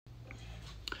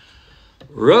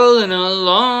rolling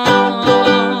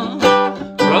along,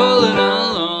 rolling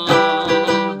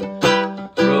along,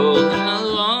 rolling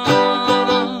along.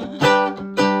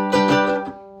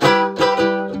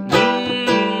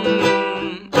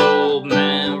 Old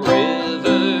man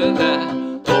River,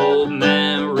 that old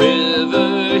man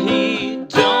River, he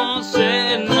don't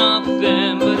say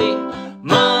nothing, but he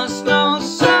must know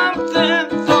something.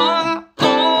 For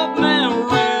old man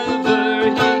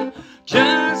River, he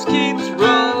just keeps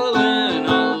rolling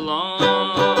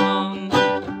along.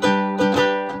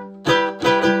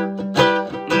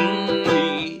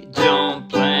 He don't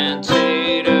plant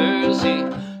taters, he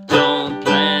don't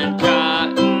plant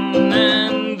cotton,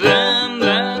 and them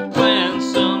that plant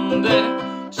some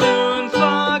they're soon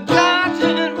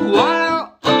forgotten.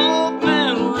 While old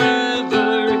man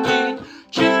River, he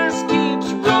just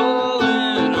keeps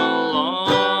rolling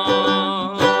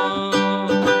along.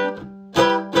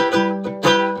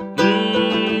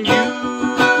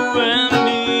 You and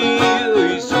me,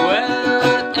 we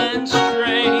sweat and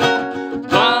strain,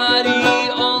 body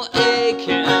all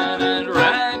aching and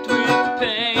racked with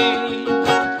pain.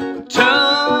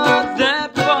 Tug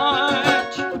that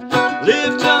barge,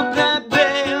 lift up that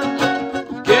bale,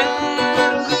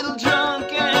 get a little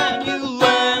drunk and you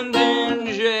land in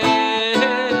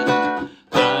jail.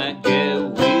 I get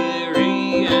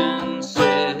weary and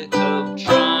sick of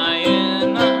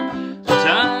trying, I'm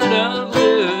tired of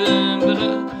living but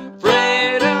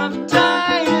afraid of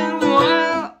dying.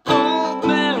 While old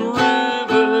man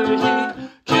River, he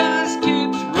just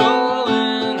keeps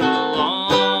rolling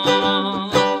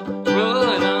along,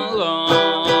 rolling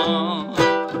along,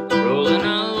 rolling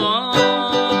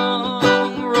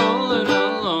along, rolling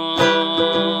along.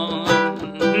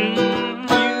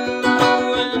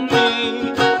 You and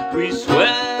me, we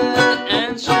sweat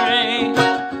and strain,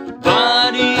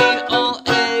 body all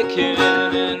aching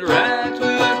and racked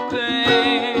with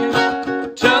pain.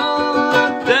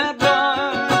 Tow that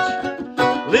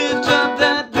barge, lift up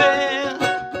that bale,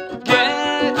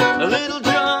 get a little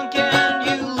drunk and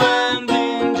you land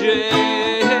in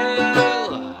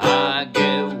jail. I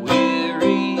get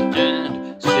weary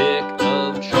and sick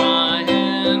of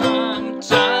trying, I'm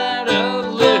tired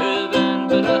of living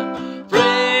but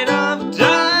afraid of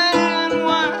dying.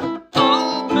 While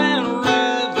old man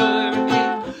River, he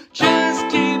just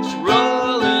keeps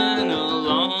rolling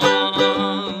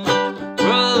along,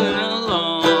 rolling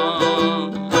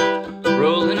along,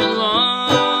 rolling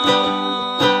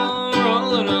along,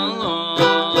 rolling along.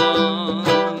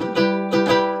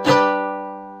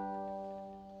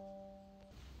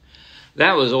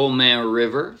 That was Old Man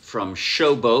River from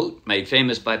Showboat, made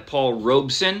famous by Paul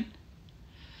Robeson.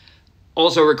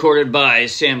 Also recorded by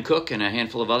Sam Cooke and a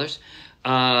handful of others.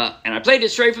 And I played it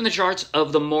straight from the charts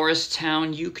of the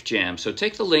Morristown Uke Jam. So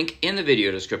take the link in the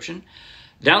video description,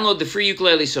 download the free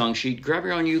ukulele song sheet, grab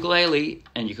your own ukulele,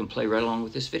 and you can play right along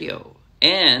with this video.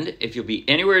 And if you'll be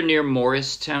anywhere near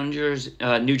Morristown,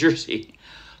 New Jersey,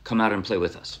 come out and play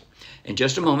with us. In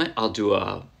just a moment, I'll do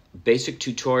a basic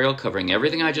tutorial covering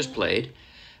everything I just played.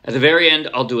 At the very end,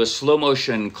 I'll do a slow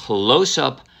motion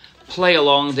close-up play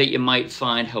along that you might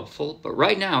find helpful. But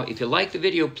right now, if you like the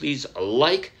video, please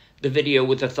like the video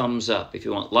with a thumbs up. If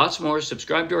you want lots more,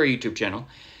 subscribe to our YouTube channel.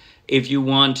 If you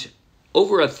want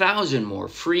over 1,000 more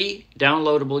free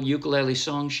downloadable ukulele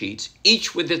song sheets,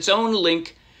 each with its own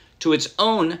link to its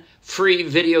own free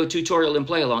video tutorial and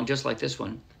play along, just like this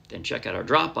one, then check out our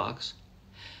Dropbox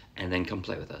and then come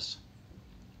play with us.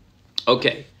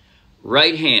 Okay,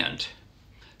 right hand.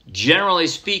 Generally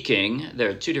speaking, there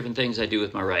are two different things I do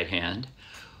with my right hand.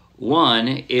 One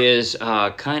is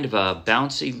kind of a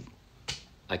bouncy,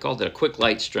 I called it a quick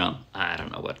light strum. I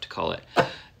don't know what to call it.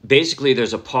 Basically,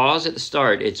 there's a pause at the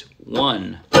start. It's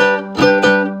 1.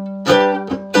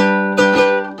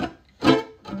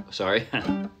 Sorry.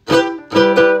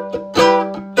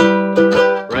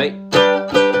 Right?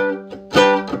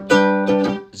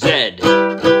 Z.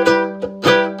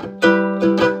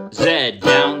 Z.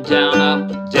 Down, down,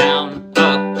 up, down,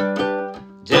 up.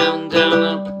 Down, down,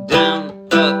 up, down,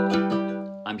 up.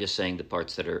 I'm just saying the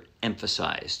parts that are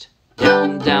emphasized.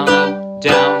 Down, down, up,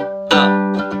 down, up.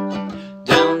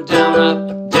 Down, down,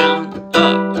 up, down,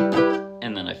 up.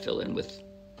 And then I fill in with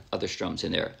other strums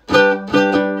in there. Down,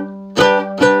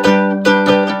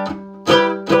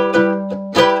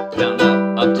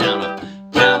 up, down, up.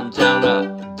 Down, down,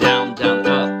 up, down, down,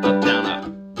 up, down, up.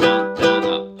 Down, down,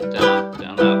 up, down,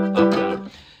 down, up, down.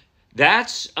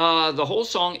 That's the whole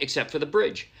song except for the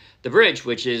bridge. The bridge,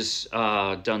 which is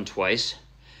done twice.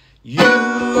 You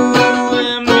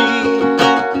and me.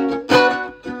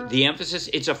 The emphasis,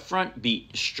 it's a front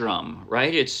beat strum,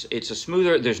 right? It's a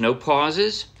smoother, there's no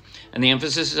pauses. And the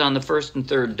emphasis is on the first and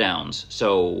third downs.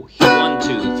 So 1, 2, 3,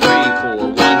 4,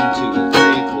 1, 2,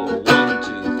 3, 4, 1,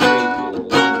 2, 3, 4,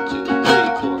 1, 2,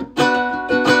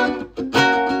 3,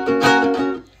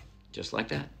 4. Just like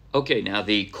that. Okay, now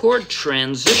the chord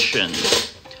transition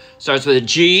starts with a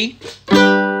G,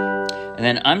 and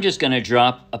then I'm just going to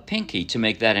drop a pinky to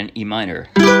make that an E minor.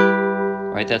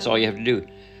 Right, that's all you have to do.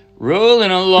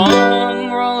 Rolling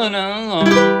along, rolling along,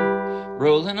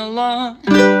 rolling along.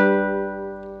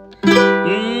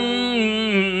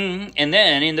 And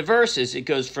then in the verses, it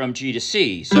goes from G to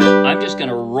C. So I'm just going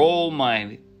to roll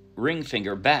my ring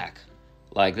finger back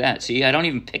like that. See, I don't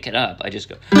even pick it up. I just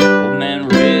go, oh man,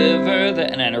 river,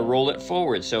 and then I roll it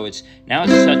forward. So now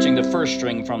it's touching the first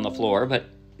string from the floor, but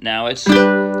now it's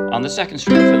on the second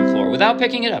string from the floor without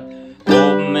picking it up.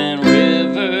 Old man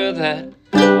river, that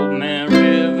old man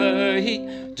river, he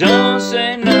don't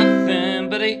say nothing,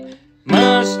 but he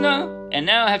must know. And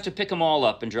now I have to pick them all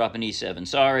up and drop an E7.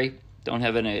 Sorry, don't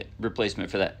have any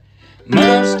replacement for that.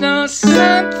 Must know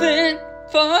something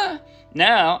for.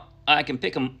 Now I can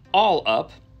pick them all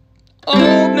up, oh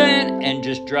man, and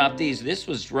just drop these. This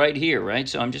was right here, right?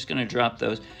 So I'm just going to drop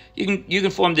those. You can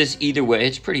form this either way.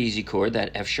 It's a pretty easy chord,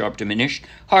 that F sharp diminished.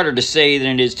 Harder to say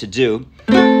than it is to do.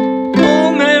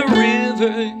 Oh man,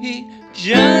 river, he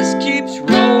just keeps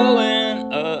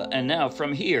rolling. And now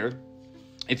from here,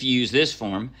 if you use this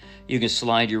form, you can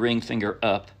slide your ring finger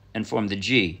up and form the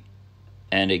G.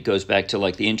 And it goes back to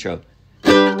like the intro.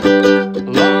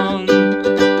 Long.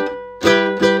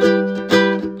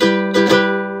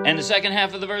 And the second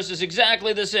half of the verse is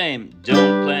exactly the same.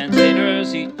 Don't plant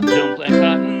taters, he don't plant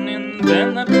cotton, and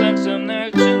then I plant some there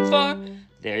too far.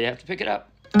 There you have to pick it up.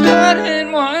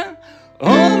 Cotton while,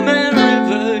 oh man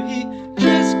river, he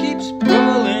just keeps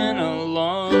rolling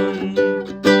along.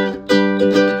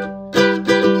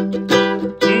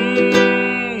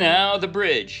 Now the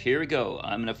bridge, here we go.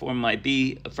 I'm gonna form my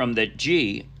B from the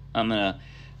G. I'm gonna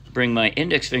bring my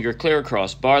index finger clear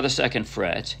across, bar the second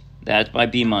fret. That's my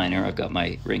B minor. I've got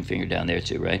my ring finger down there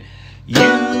too, right? You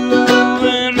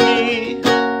and me.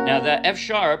 Now that F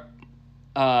sharp,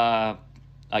 I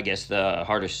guess the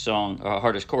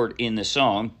hardest chord in the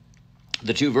song,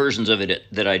 the two versions of it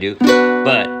that I do,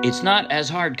 but it's not as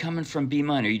hard coming from B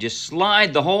minor. You just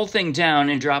slide the whole thing down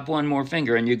and drop one more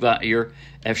finger and you got your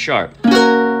F sharp.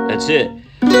 That's it.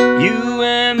 You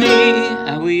and me,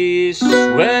 how we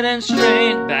sweat and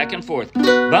strain, back and forth.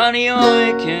 Bonnie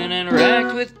Oi can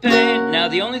interact with pain. Now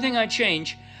the only thing I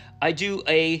change, I'm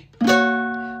going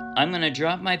to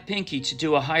drop my pinky to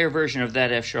do a higher version of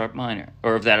that F sharp minor,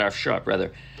 or of that F sharp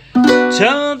rather.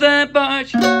 Tell that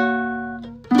barge,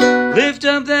 lift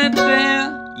up that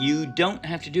bell. You don't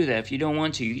have to do that if you don't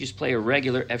want to. You just play a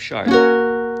regular F sharp.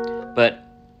 But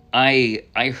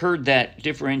I heard that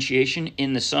differentiation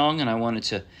in the song, and I wanted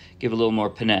to give a little more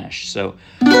panache. So,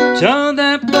 tell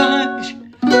that barge,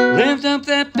 lift up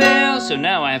that bell. So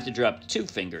now I have to drop two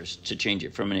fingers to change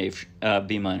it from an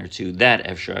B minor to that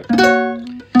F sharp.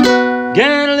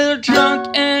 Get a little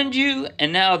drunk and you,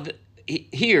 and now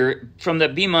here from the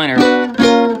B minor,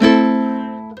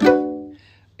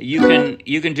 you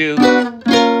can do.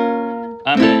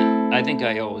 I think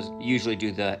I usually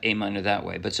do the A minor that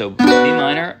way. But so B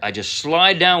minor, I just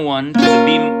slide down one to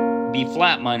the B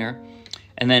flat minor,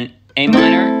 and then A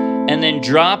minor, and then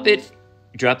drop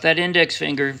that index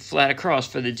finger flat across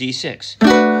for the D6.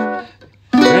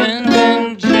 And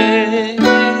then J,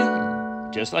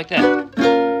 just like that.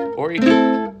 Or you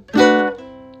can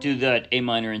do that A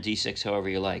minor and D6 however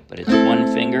you like, but it's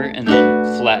one finger and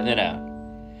then flatten it out.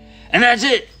 And that's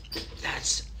it.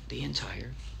 That's the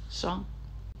entire song.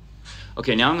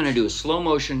 Okay, now I'm going to do a slow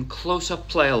motion close-up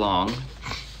play along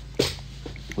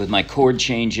with my chord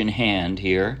change in hand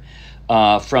here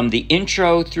from the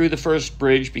intro through the first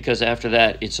bridge, because after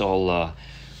that it's all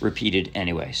repeated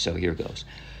anyway. So here goes.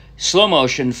 Slow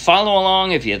motion, follow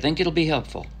along if you think it'll be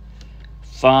helpful.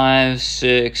 5,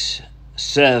 6,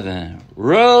 7,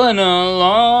 rolling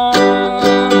along,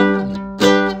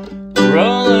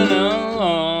 rolling along.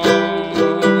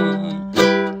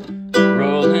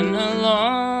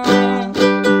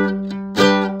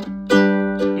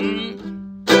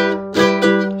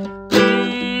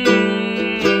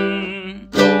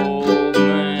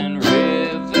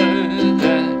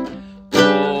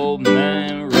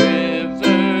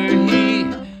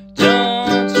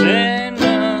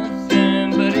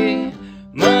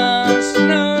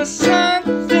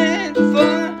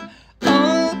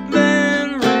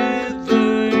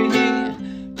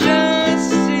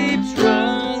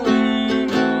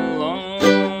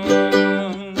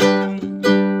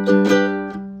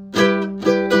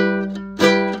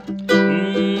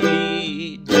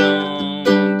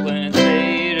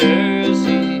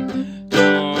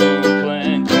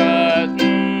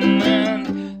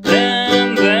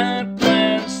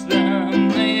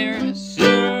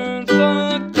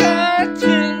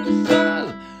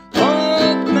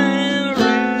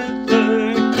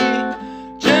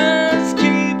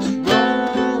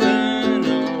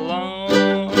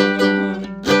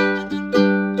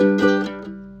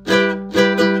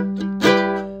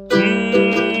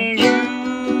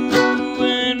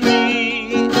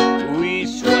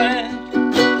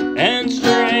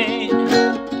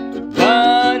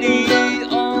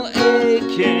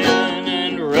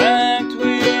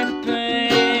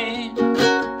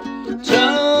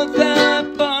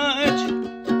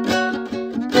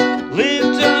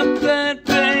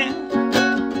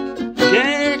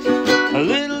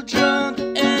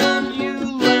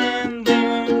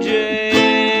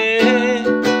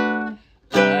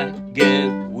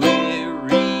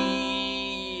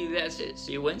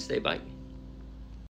 Wednesday. Bye.